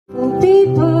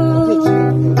people.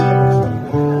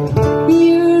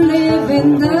 You live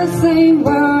in the same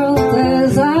world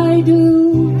as I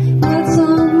do, but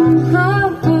somehow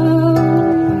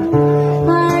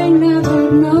I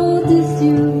never noticed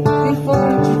you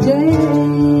before today.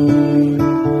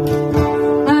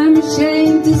 I'm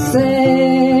ashamed to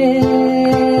say,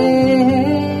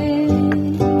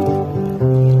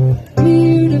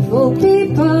 beautiful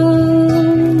people,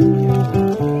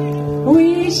 we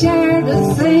share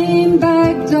the same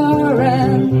back door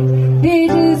and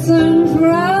it isn't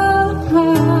right.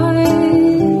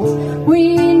 We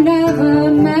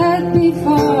never met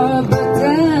before, but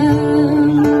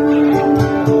then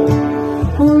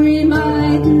we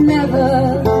might never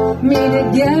meet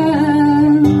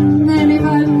again. And if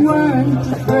I weren't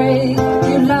afraid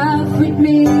you laugh with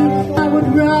me, I would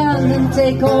run and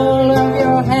take all of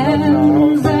your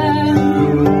hands, and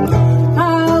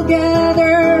I'll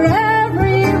gather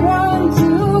everyone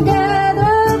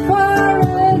together for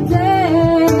a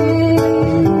day.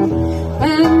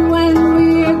 And when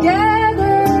we're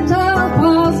gathered, I'll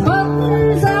pass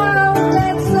buttons out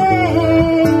that say,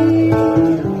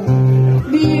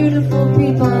 beautiful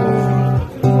people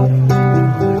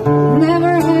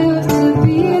never have to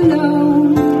be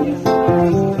alone,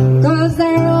 'cause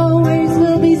there always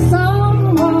will be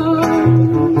someone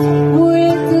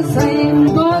with the same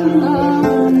button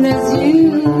on as you.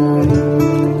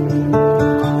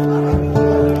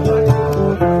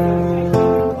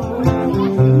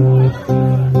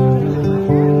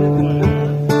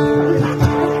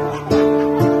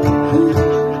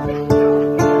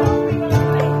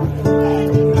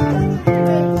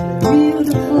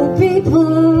 Beautiful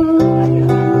people,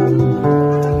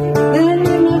 then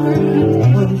you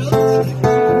never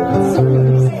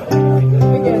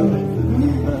again.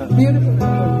 Beautiful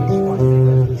people.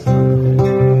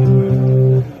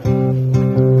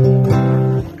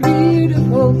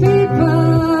 Beautiful people,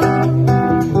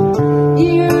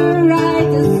 you ride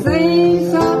the same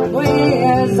subway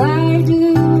as I do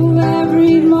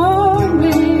every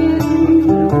morning.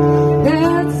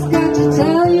 That's got to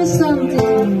tell you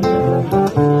something.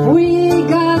 We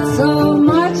got so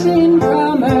much in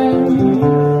common.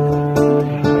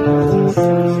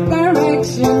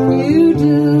 Direction you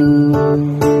do.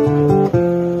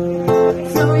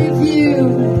 So if you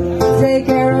take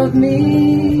care of me,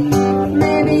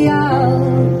 maybe I'll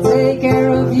take care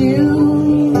of you.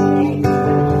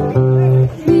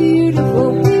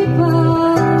 Beautiful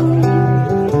people,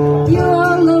 you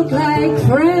all look like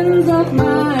friends of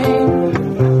mine,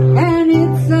 and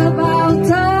it's about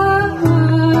time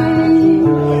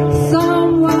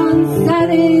someone said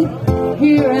it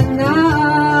here and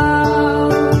now.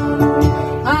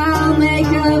 I'll make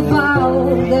a vow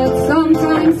that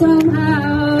sometime,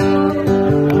 somehow,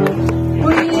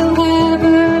 we'll have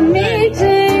a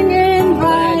meeting,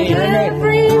 invite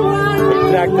everyone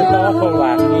you know.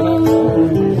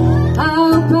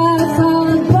 I'll pass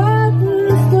on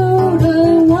buttons to the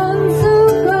ones who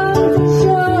come to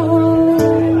show.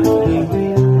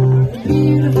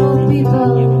 Beautiful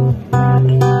people,